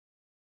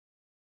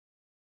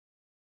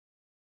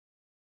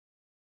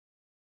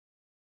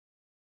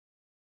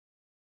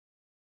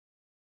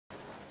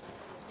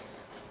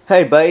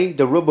Hey buddy,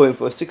 the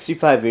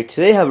RoboInfo65 here.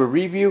 Today I have a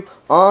review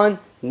on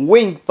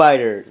Wing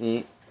Fighter.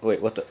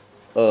 Wait, what the?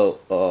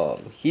 Oh,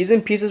 he's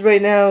in pieces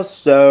right now,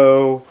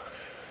 so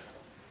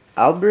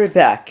I'll be right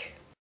back.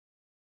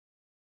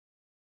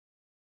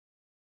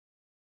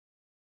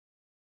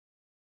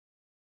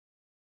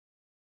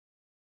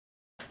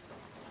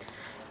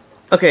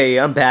 Okay,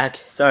 I'm back.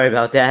 Sorry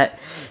about that.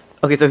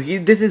 Okay, so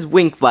this is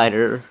Wing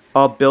Fighter,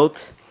 all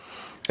built.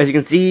 As you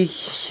can see,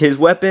 his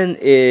weapon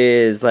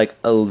is like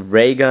a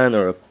ray gun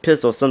or a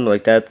pistol, something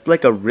like that. It's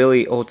like a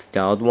really old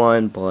styled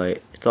one,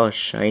 but it's all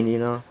shiny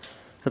now.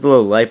 Has a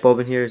little light bulb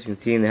in here, as you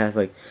can see, and it has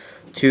like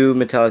two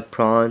metallic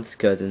prongs,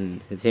 because in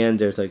his hand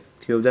there's like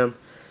two of them.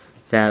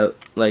 That,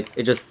 like,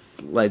 it just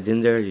slides in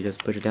there, you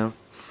just push it down.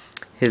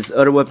 His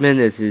other weapon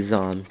is his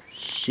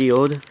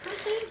shield.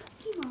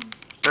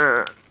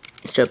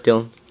 Shut up,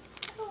 Dylan.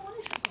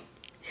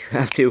 You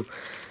have to.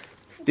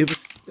 Stupid.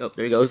 Oh,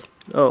 there he goes.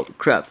 Oh,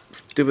 crap.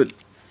 Stupid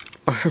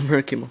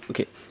armor came off.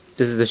 Okay.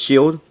 This is a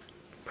shield.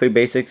 Pretty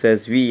basic.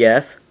 Says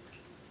VF.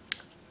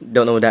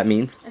 Don't know what that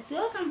means. I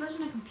feel like I'm versus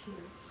a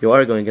computer. You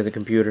are going as a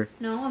computer.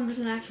 No, I'm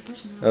versus an actual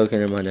person. Okay,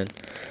 never mind then.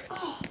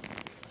 Oh,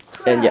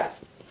 And yeah.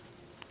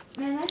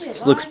 Man, that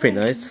This looks pretty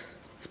nice.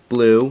 It's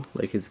blue,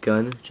 like his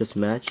gun. Just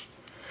match.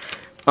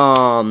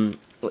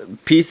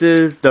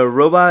 Pieces. The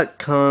robot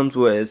comes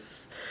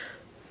with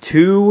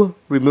two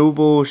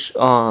removable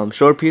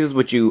short pieces,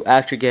 which you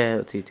actually get.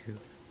 Let's see, two.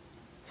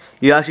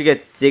 You actually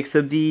get 6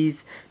 of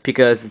these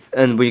because,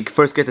 and when you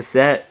first get the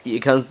set, it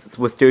comes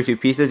with 32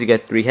 pieces. You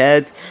get 3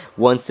 heads,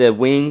 1 set of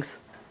wings,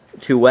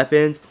 2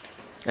 weapons,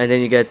 and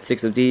then you get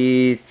 6 of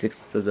these,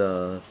 6 of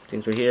the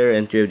things right here,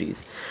 and 3 of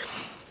these.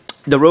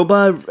 The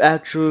robot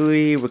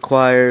actually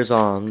requires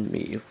let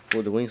me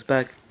pull the wings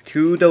back.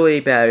 2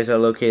 AA batteries are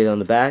located on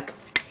the back.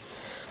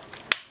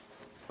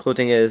 Cool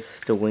thing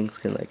is the wings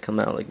can like come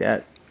out like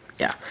that.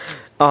 Yeah.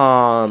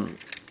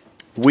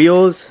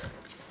 Wheels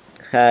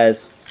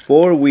has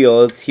 4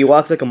 wheels. He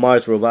walks like a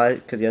Mars robot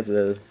because he has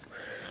a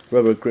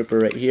rubber gripper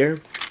right here.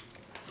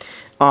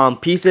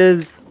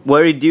 Pieces. What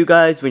you do,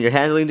 guys, when you're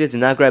handling this, do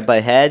not grab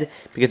by head,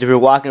 because if you're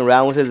walking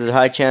around with it, there's a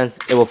high chance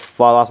it will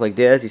fall off like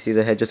this. You see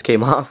the head just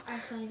came off. I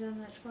accidentally done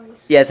that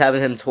twice. Yeah, it's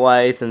happened to him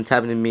twice, and it's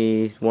happened to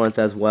me once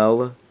as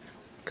well,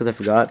 because I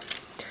forgot.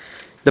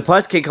 The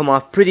parts can come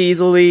off pretty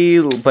easily,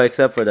 but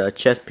except for the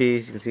chest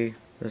piece. You can see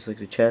there's like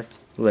the chest,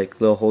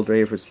 like little holder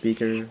here for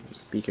speaker.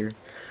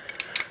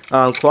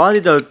 Quality.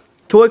 The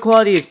toy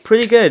quality is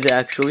pretty good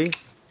actually.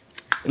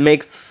 It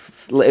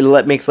makes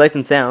lights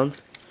and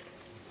sounds.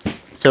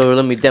 So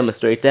let me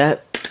demonstrate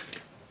that.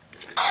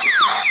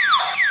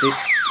 See?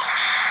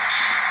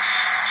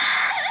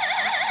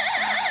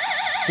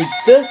 He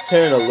does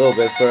turn a little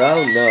bit, but I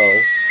don't know,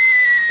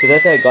 because I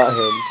think I got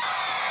him.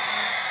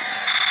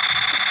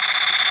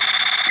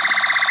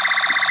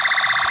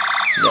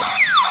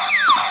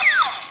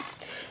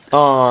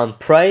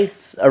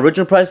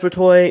 Original price for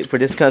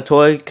this kind of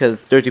toy,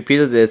 because 32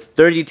 pieces, is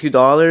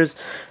 $32.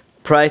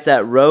 Price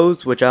at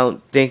Rose, which I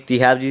don't think they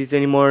have these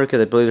anymore,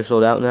 because I believe they're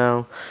sold out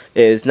now,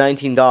 is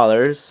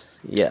 $19.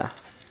 Yeah.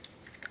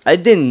 I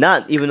did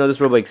not even know this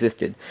robot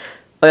existed.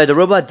 Oh yeah, the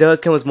robot does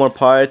come with more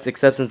parts,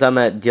 except since I'm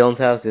at Dylan's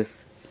house,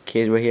 this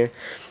kid right here.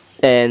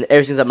 And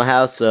everything's at my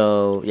house,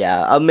 so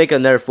yeah, I'll make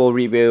another full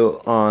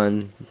review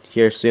on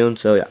here soon,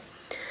 so yeah.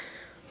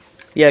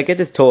 Yeah, get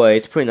this toy.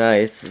 It's pretty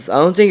nice. I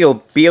don't think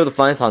you'll be able to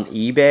find this on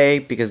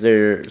eBay because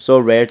they're so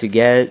rare to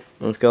get.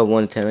 On a scale of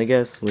 1 to 10, I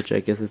guess, which I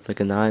guess is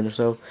like a 9 or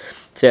so.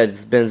 So yeah, this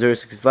has been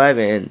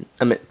Zero65,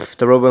 and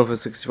the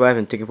RoboInfo65,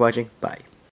 and thank you for watching. Bye.